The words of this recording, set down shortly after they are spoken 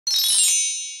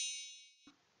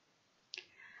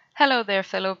Hello there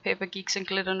fellow paper geeks and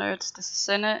glitter nerds, this is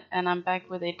Shin, and I'm back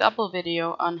with a double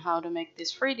video on how to make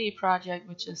this 3D project,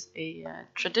 which is a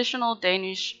traditional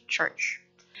Danish church.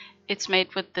 It's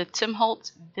made with the Tim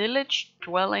Holtz Village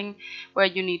Dwelling, where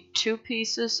you need two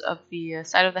pieces of the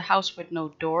side of the house with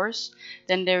no doors.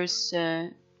 Then there's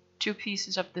two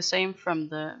pieces of the same from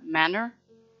the Manor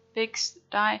big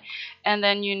die, and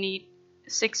then you need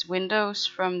 6 windows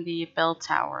from the bell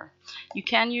tower. You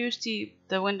can use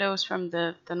the windows from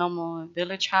the normal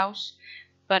village house,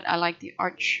 but I like the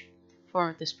arch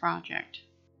for this project.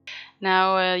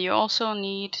 Now you also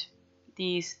need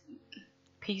these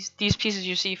pieces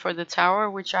you see for the tower,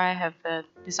 which I have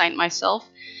designed myself.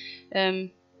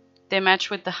 They match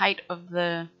with the height of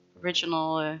the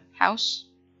original house,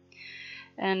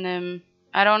 and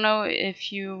I don't know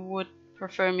if you would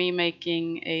prefer me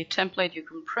making a template you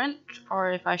can print,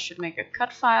 or if I should make a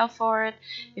cut file for it,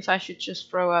 if I should just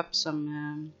throw up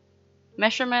some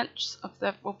measurements, if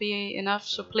that will be enough.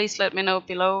 So please let me know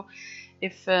below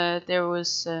if there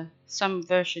was some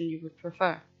version you would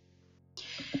prefer.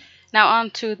 Now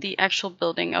on to the actual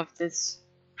building of this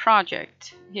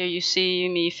project. Here you see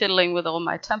me fiddling with all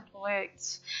my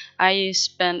templates. I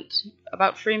spent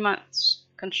about 3 months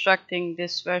constructing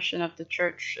this version of the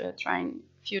church, trying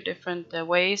a few different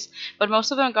ways, but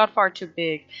most of them got far too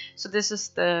big. So this is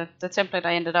the template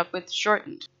I ended up with,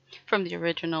 shortened from the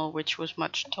original, which was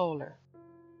much taller.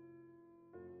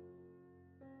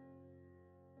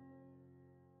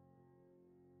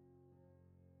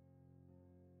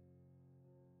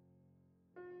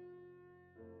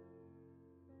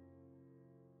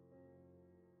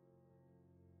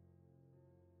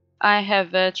 I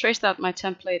have traced out my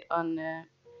template on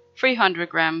 300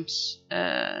 grams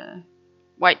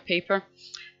white paper,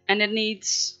 and it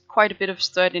needs quite a bit of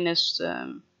sturdiness.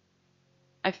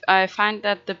 I find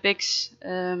that the bigs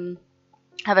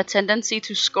have a tendency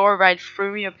to score right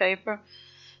through your paper.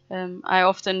 I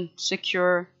often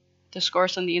secure the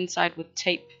scores on the inside with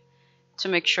tape to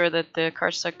make sure that the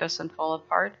cardstock doesn't fall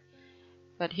apart,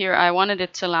 but here I wanted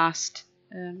it to last.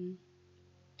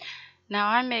 Now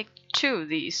I make 2 of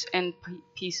these end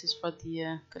pieces for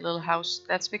the little house.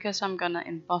 That's because I'm gonna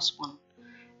emboss one.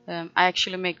 I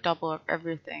actually make double of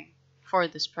everything for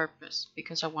this purpose,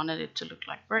 because I wanted it to look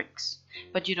like bricks.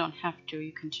 But you don't have to,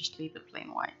 you can just leave it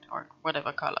plain white or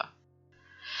whatever color.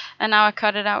 And now I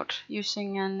cut it out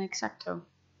using an X-Acto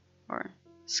or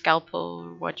scalpel,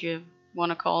 or what you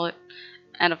want to call it,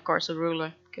 and of course a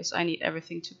ruler, because I need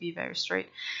everything to be very straight.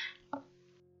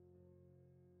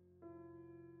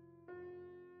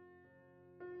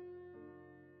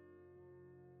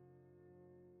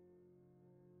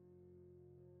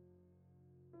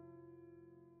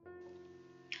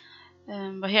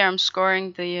 But here I'm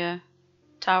scoring the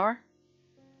tower.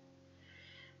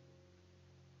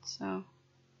 So,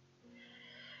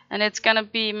 and it's gonna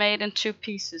be made in 2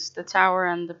 pieces, the tower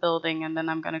and the building, and then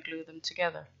I'm gonna glue them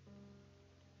together.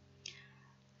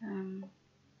 And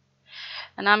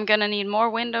I'm gonna need more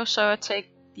windows, so I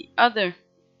take the other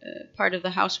part of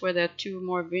the house where there are 2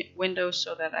 more windows,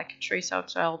 so that I can trace out.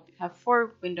 So I'll have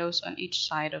 4 windows on each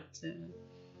side of the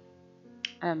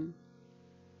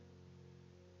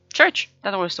church.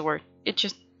 That was the word. It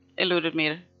just eluded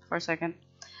me for a second.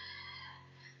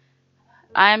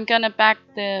 I'm gonna back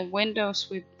the windows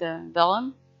with the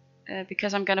Vellum,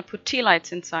 because I'm gonna put tea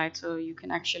lights inside, so you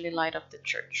can actually light up the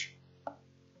church.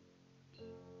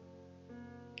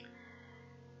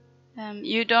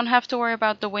 You don't have to worry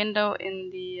about the window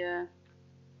in the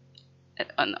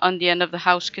on the end of the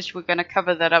house, because we're gonna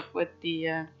cover that up with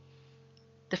the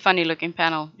funny looking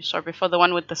panel you saw before, the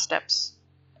one with the steps.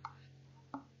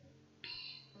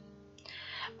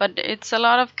 But it's a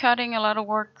lot of cutting, a lot of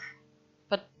work,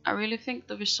 but I really think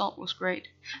the result was great.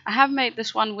 I have made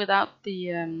this one without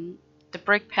the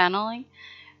brick paneling,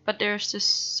 but there's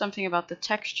just something about the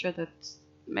texture that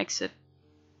makes it,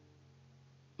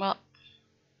 well,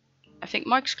 I think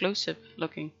more exclusive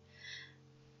looking.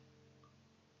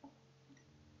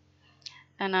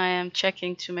 And I am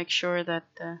checking to make sure that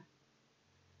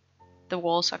the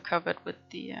walls are covered with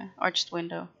the arched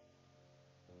window.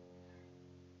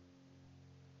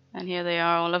 And here they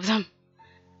are, all of them.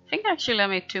 I think actually I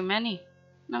made too many.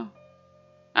 No,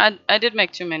 I did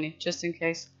make too many, just in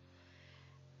case.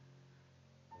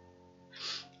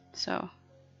 So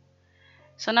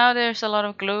now there's a lot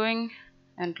of gluing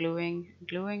and gluing and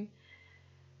gluing,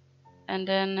 and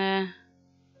then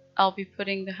I'll be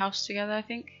putting the house together, I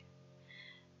think.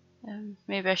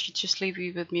 Maybe I should just leave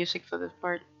you with music for this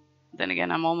part. Then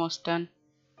again, I'm almost done.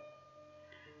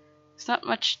 It's not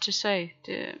much to say.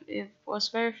 It was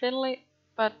very fiddly,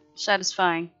 but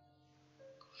satisfying.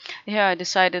 Here I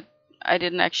decided I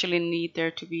didn't actually need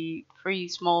there to be 3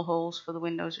 small holes for the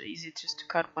windows. It's easy just to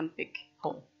cut one big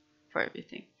hole for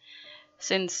everything.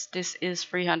 Since this is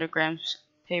 300 grams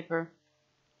paper,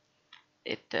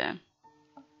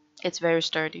 it's very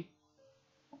sturdy.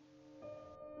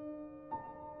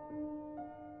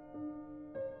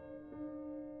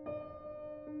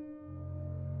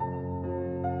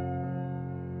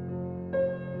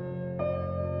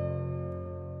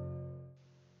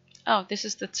 Oh, this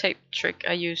is the tape trick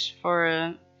I use for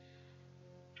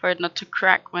it not to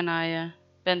crack when I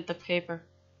bend the paper.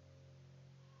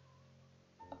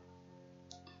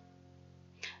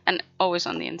 And always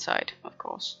on the inside, of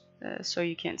course, so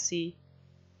you can't see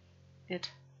it.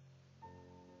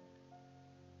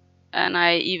 And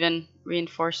I even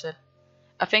reinforce it.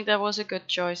 I think that was a good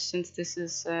choice, since this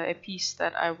is a piece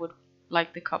that I would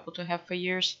like the couple to have for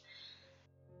years.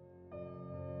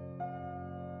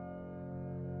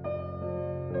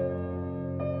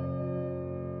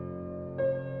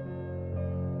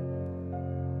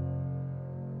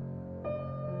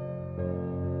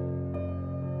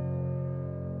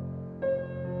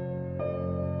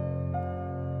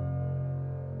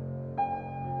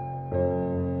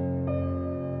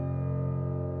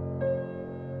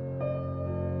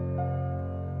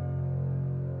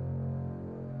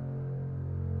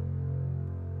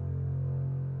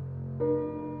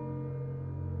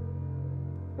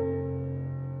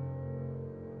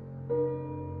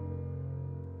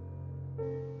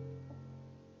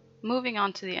 Moving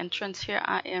on to the entrance, here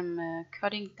I am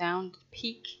cutting down the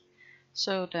peak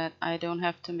so that I don't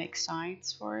have to make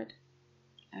sides for it.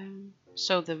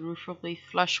 So the roof will be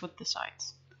flush with the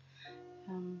sides.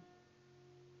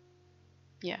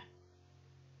 Yeah,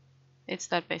 it's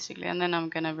that basically. And then I'm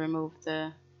gonna remove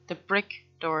the brick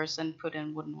doors and put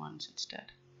in wooden ones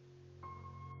instead.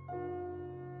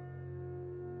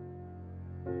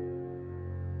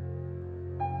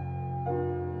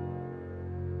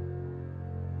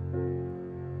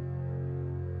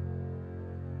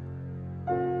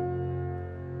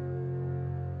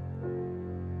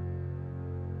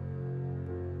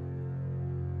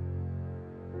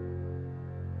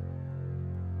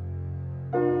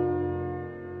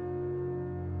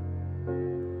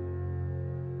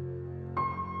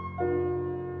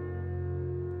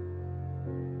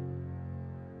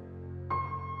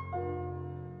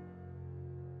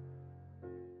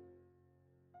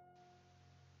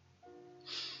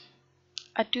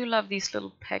 I do love these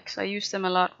little pegs. I use them a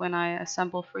lot when I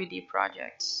assemble 3D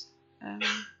projects.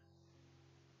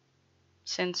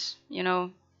 Since, you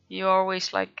know, you're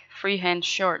always like 3 hands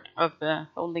short of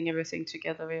holding everything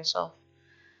together yourself.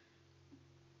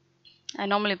 I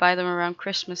normally buy them around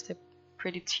Christmas. They're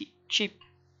pretty cheap,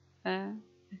 I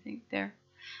think they're,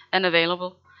 and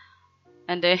available.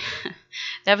 And they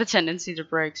they have a tendency to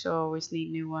break, so I always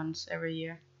need new ones every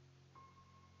year.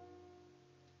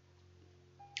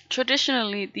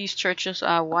 Traditionally, these churches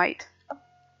are white,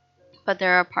 but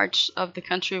there are parts of the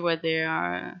country where they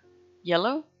are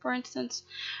yellow, for instance.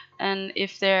 And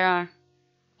if they are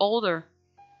older,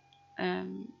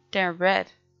 they're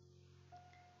red.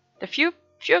 The few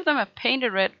of them are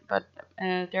painted red, but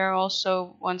there are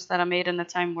also ones that are made in a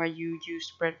time where you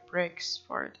used red bricks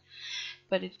for it.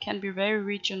 But it can be very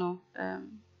regional,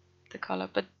 the color.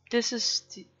 But this is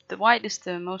the white is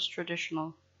the most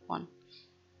traditional one.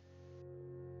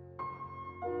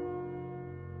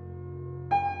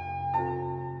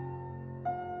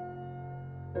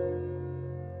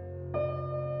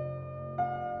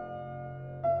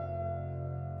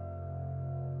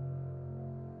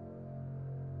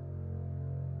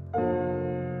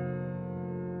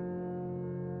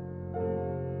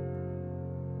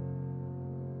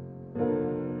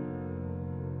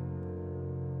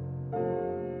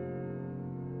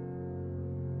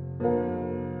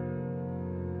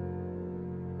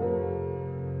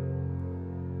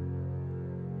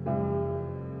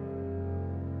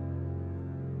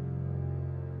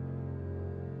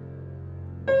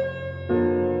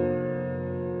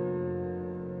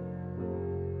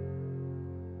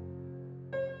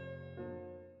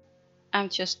 I'm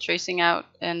just tracing out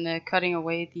and cutting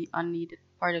away the unneeded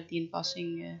part of the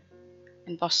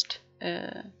embossed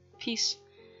piece.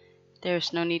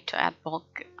 There's no need to add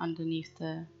bulk underneath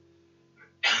the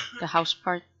house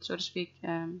part, so to speak,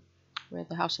 where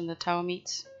the house and the tower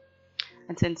meets.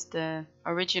 And since the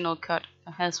original cut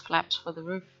has flaps for the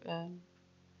roof,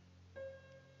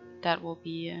 that will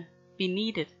be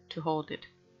needed to hold it.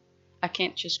 I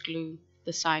can't just glue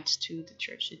the sides to the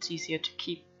church. It's easier to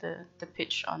keep the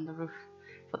pitch on the roof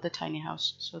for the tiny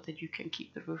house so that you can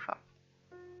keep the roof up.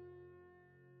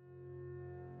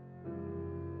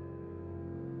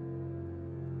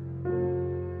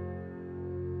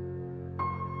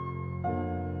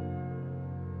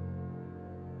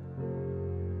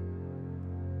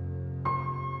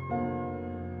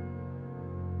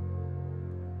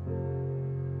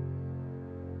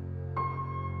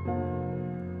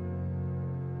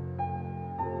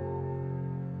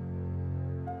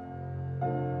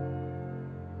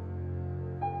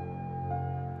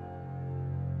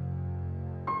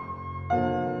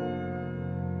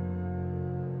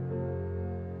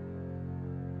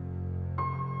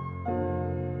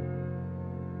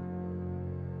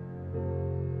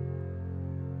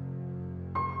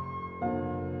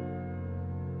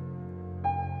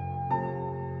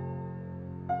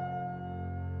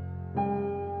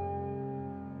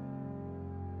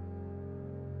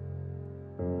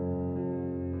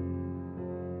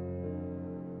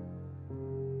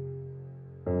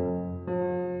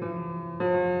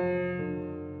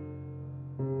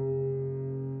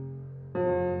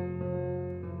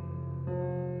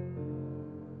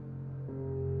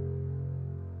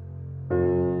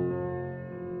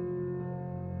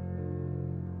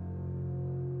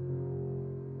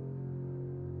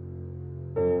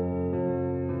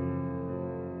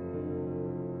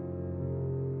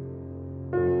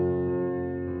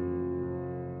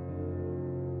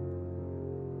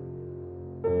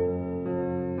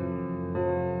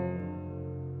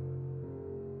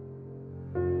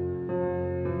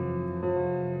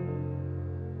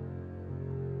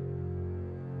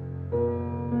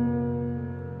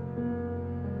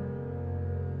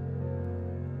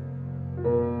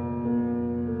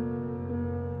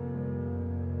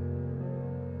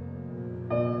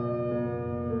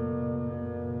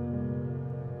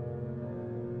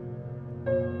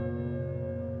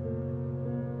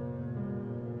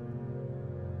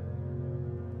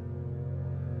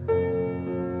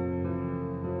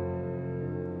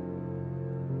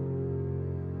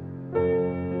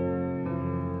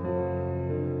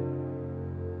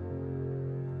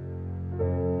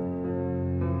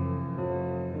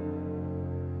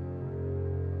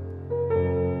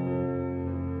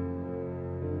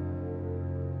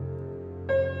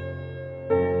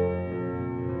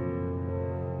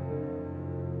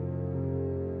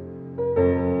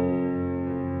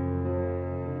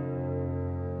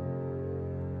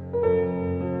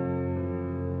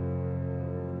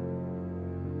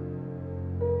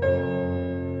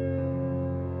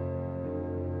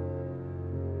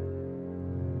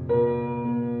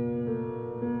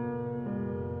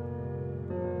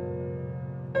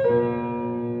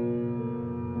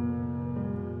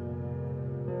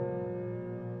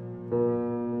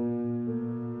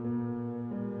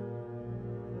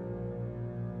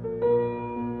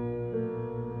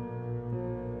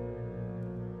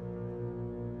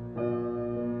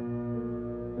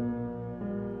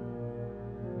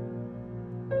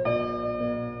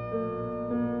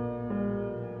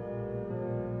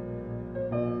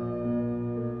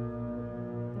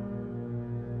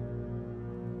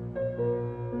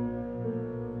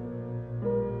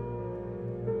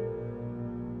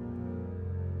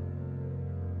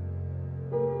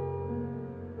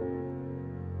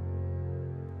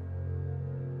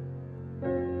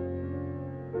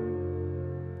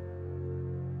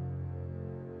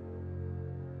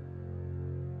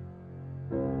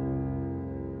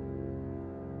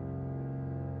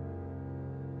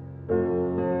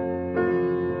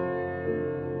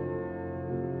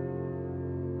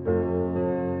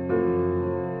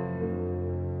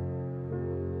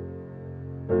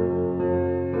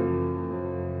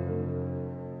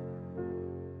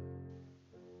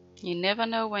 You never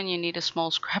know when you need a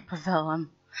small scrap of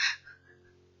vellum.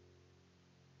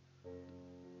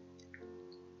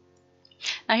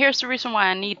 Now here's the reason why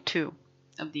I need 2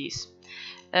 of these.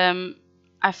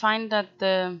 I find that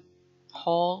the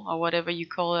hall, or whatever you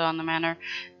call it on the manor,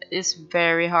 is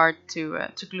very hard to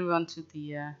glue onto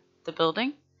the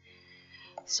building.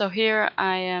 So here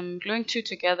I am gluing 2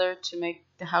 together to make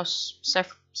the house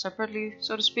separately,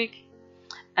 so to speak,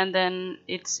 and then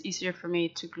it's easier for me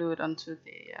to glue it onto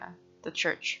the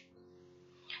church.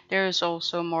 There is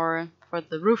also more for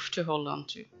the roof to hold on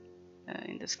to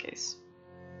in this case.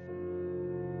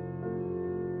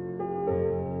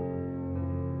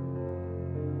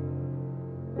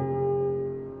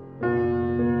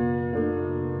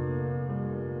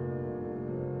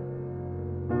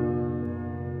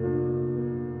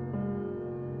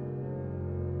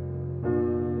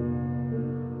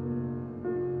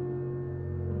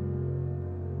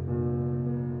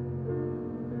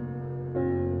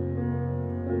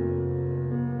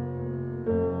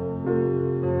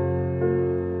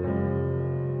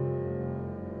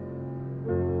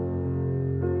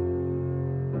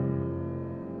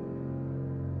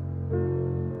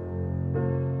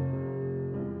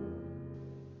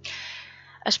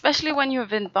 Especially when you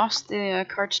have embossed the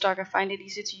cardstock, I find it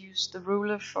easy to use the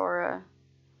ruler for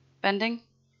bending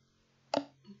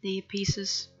the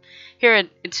pieces. Here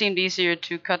it seemed easier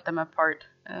to cut them apart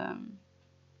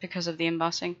because of the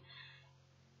embossing.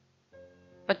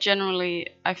 But generally,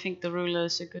 I think the ruler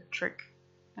is a good trick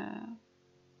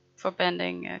for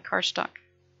bending cardstock.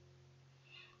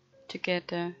 To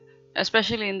get,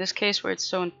 especially in this case where it's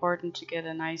so important to get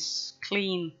a nice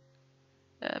clean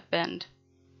bend.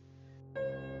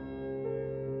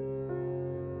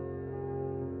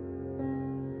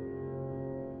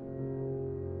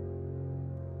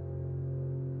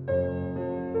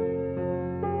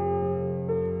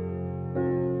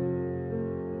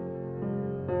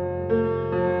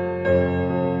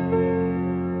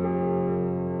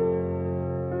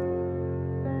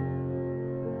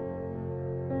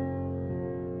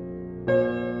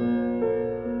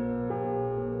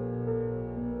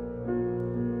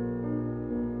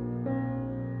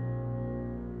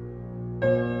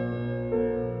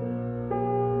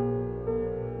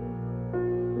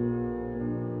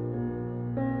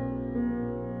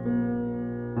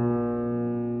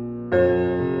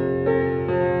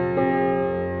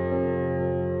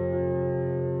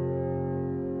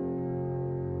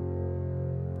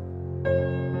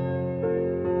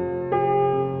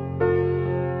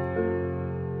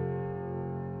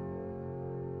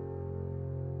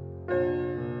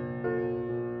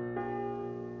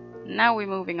 Now we're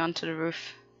moving on to the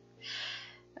roof.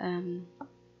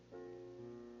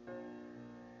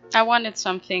 I wanted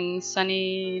something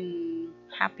sunny and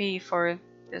happy for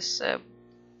this.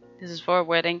 This is for a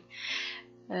wedding.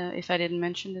 If I didn't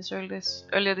mention this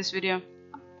earlier this video,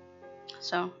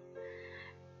 so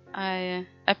I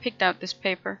picked out this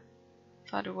paper.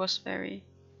 Thought it was very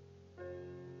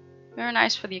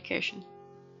nice for the occasion.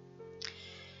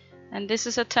 And this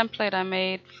is a template I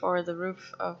made for the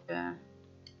roof of the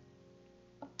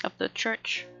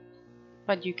church,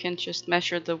 but you can just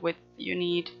measure the width you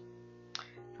need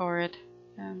for it.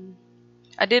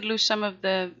 I did lose some of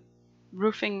the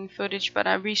roofing footage, but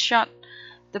I reshot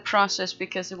the process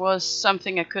because it was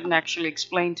something I couldn't actually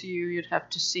explain to you. You'd have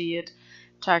to see it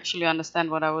to actually understand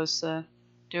what I was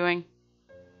doing.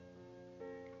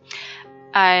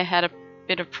 I had a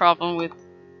bit of problem with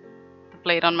the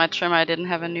blade on my trimmer. I didn't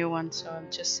have a new one, so I'm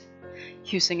just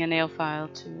using a nail file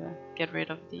to get rid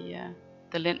of the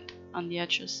lint on the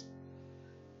edges.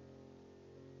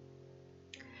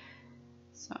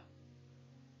 So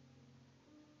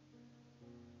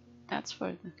that's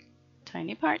for the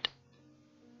tiny part.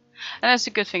 And that's a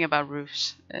good thing about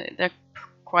roofs. They're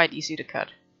quite easy to cut.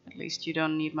 At least you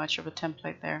don't need much of a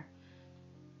template there.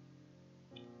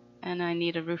 And I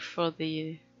need a roof for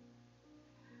the,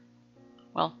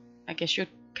 well, I guess you'd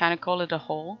kind of call it a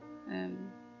hall.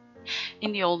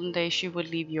 In the olden days, you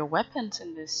would leave your weapons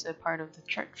in this part of the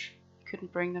church. You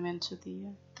couldn't bring them into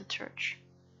the church.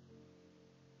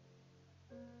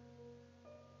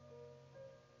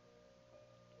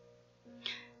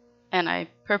 And I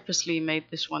purposely made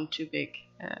this one too big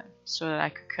so that I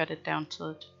could cut it down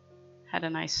till it had a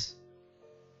nice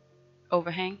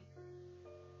overhang.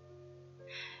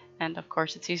 And of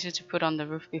course it's easier to put on the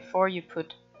roof before you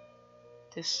put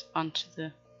this onto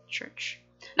the church.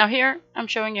 Now here I'm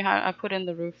showing you how I put in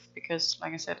the roof because,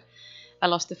 like I said, I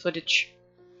lost the footage.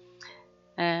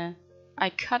 I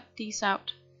cut these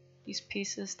out, these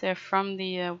pieces. They're from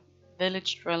the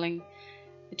village dwelling.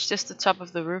 It's just the top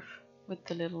of the roof with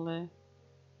the little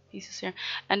pieces here.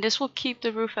 And this will keep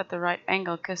the roof at the right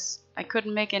angle, because I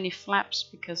couldn't make any flaps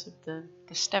because of the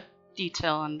step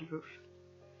detail on the roof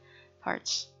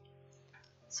parts.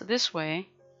 So this way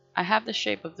I have the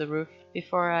shape of the roof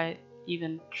before I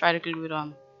even try to glue it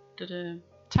on to the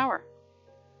tower.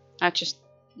 I just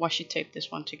washi taped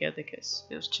this one together because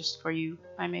it was just for you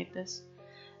I made this.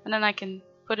 And then I can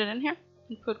put it in here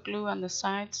and put glue on the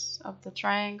sides of the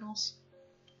triangles.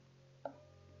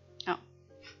 Oh,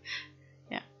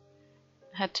 yeah,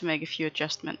 I had to make a few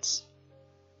adjustments.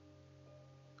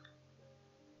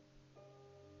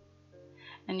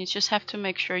 And you just have to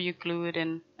make sure you glue it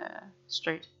in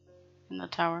straight in the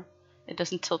tower. It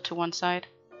doesn't tilt to one side.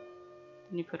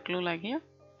 Then you put glue like here,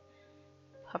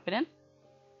 pop it in,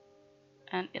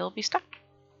 and it'll be stuck.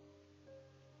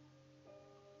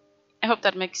 I hope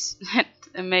that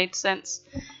made sense.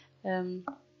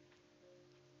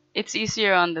 It's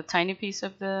easier on the tiny piece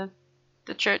of the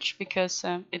church because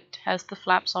it has the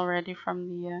flaps already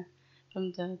from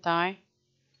the die.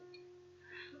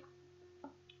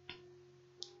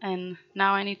 And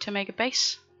now I need to make a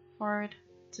base for it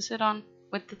to sit on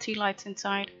with the tea lights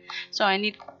inside. So I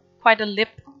need quite a lip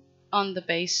on the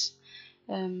base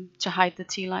to hide the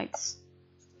tea lights.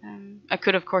 I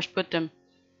could of course put them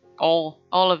all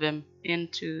of them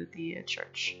into the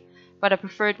church, but I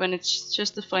prefer it when it's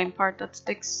just the flame part that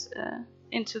sticks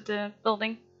into the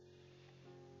building.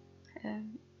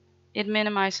 It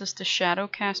minimizes the shadow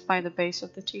cast by the base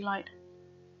of the tea light.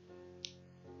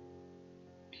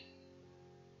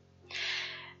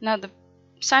 Now the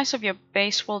size of your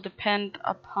base will depend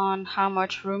upon how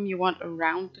much room you want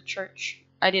around the church.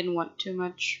 I didn't want too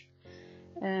much.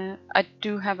 I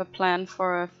do have a plan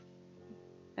for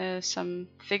some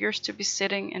figures to be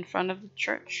sitting in front of the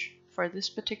church for this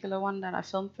particular one that I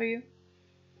filmed for you.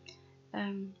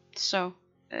 So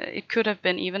it could have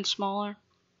been even smaller,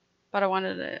 but I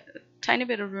wanted a tiny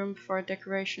bit of room for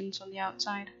decorations on the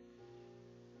outside.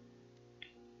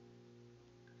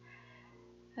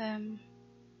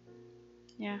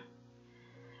 Yeah,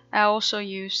 I also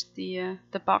used the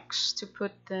box to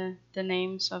put the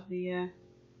names of the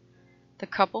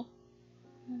couple.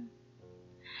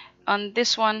 On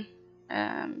this one,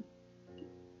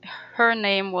 her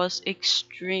name was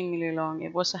extremely long.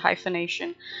 It was a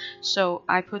hyphenation, so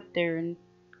I put their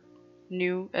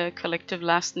new collective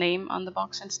last name on the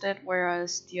box instead,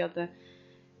 whereas the other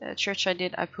church I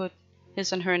did, I put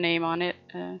his and her name on it,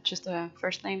 just the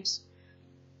first names.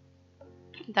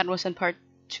 That was in part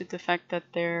to the fact that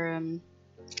their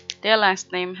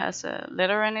last name has a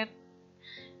letter in it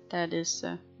that is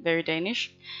very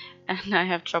Danish, and I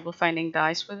have trouble finding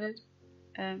dies with it.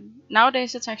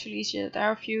 Nowadays it's actually easier. There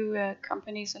are a few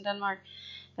companies in Denmark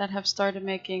that have started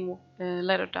making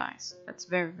letter dies. That's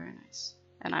very, very nice,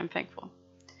 and I'm thankful.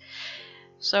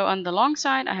 So on the long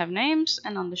side I have names,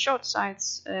 and on the short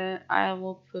sides I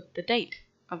will put the date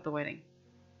of the wedding.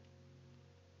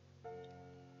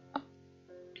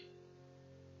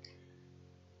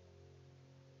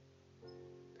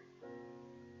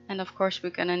 And of course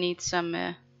we're gonna need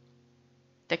some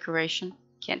decoration.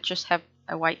 Can't just have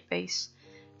a white base.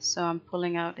 So I'm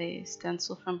pulling out a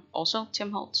stencil from also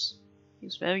Tim Holtz.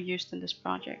 He's very used in this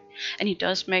project, and he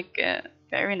does make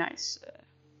very nice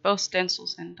both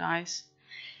stencils and dies.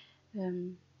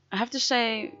 I have to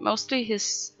say mostly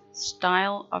his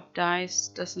style of dies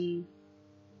doesn't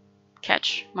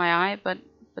catch my eye, but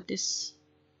this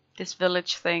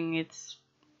village thing,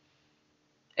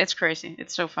 it's crazy.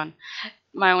 It's so fun.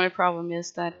 My only problem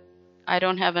is that I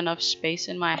don't have enough space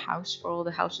in my house for all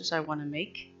the houses I want to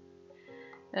make.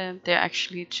 They're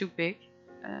actually too big.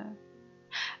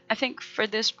 I think for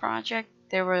this project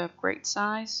they were a great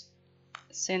size,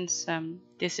 since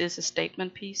this is a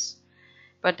statement piece.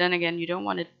 But then again, you don't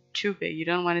want it too big. You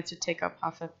don't want it to take up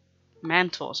half a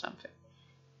mantle or something.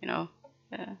 You know,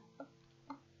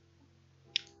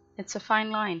 it's a fine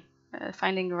line,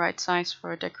 finding the right size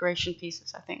for decoration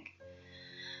pieces, I think.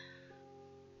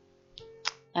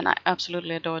 And I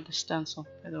absolutely adore the stencil,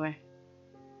 by the way.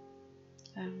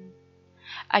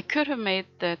 I could have made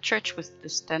the church with the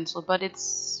stencil, but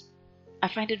I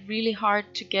find it really hard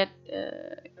to get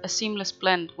a seamless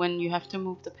blend when you have to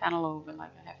move the panel over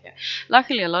like I have here.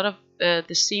 Luckily, a lot of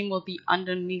the seam will be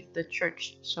underneath the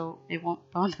church, so it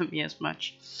won't bother me as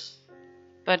much.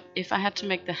 But if I had to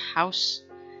make the house,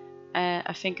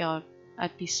 I think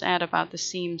I'd be sad about the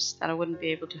seams that I wouldn't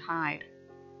be able to hide.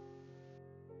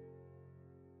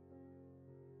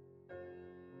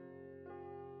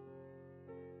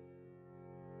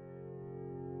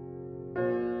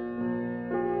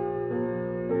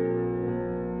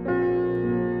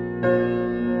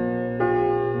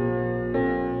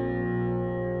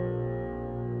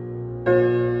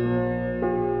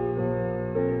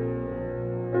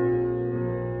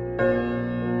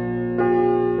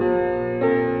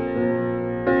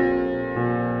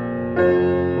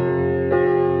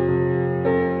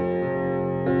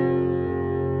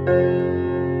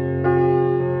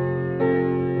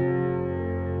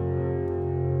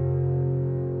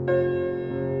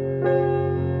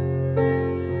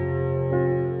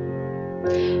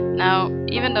 Now,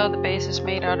 even though the base is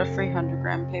made out of 300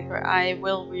 gram paper, I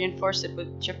will reinforce it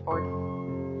with chipboard.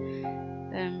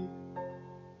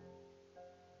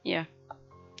 Yeah,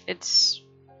 it's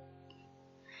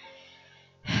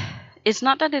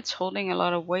not that it's holding a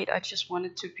lot of weight, I just want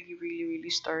it to be really, really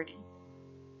sturdy.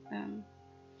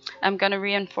 I'm gonna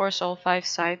reinforce all 5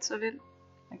 sides of it,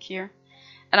 like here,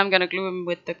 and I'm gonna glue them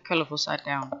with the colorful side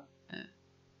down,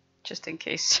 just in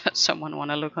case someone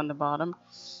wanna look on the bottom.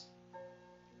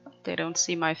 They don't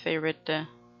see my favorite,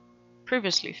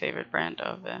 previously favorite brand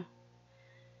of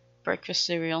breakfast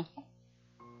cereal.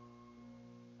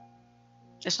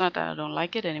 It's not that I don't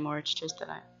like it anymore, it's just that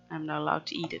I'm not allowed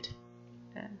to eat it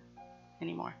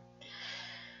anymore.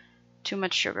 Too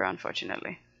much sugar,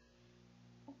 unfortunately.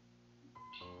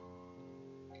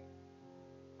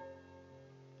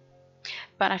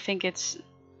 But I think it's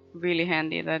really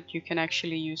handy that you can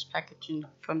actually use packaging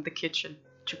from the kitchen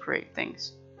to create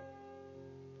things.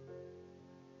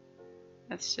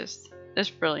 That's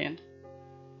brilliant.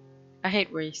 I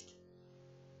hate waste,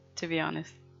 to be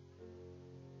honest.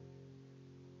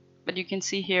 But you can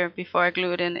see here, before I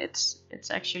glue it in, it's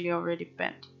actually already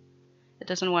bent. It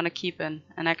doesn't want to keep an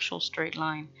actual straight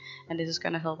line, and this is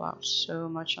going to help out so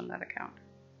much on that account.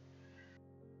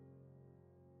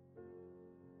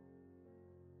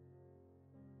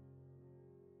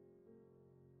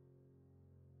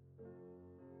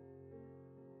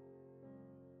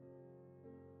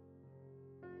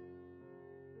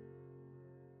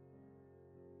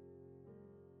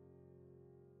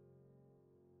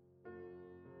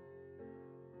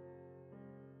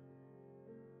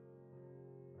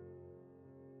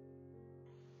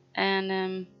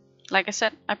 And like I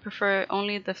said, I prefer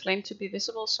only the flame to be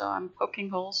visible, so I'm poking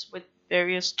holes with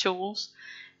various tools,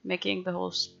 making the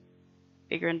holes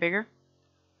bigger and bigger.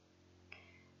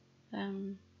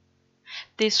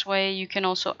 This way you can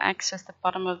also access the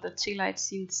bottom of the tea light,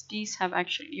 since these have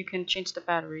you can change the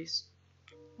batteries,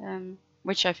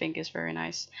 which I think is very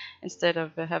nice. Instead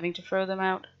of having to throw them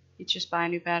out, you just buy a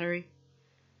new battery.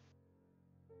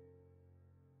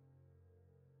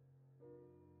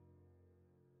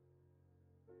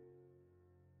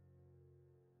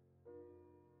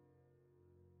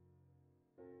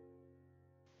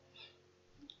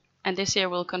 And this here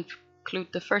will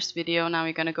conclude the first video. Now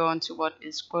we're going to go on to what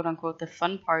is quote unquote the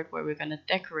fun part, where we're going to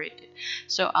decorate it.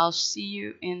 So I'll see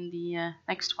you in the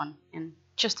next one in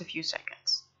just a few seconds.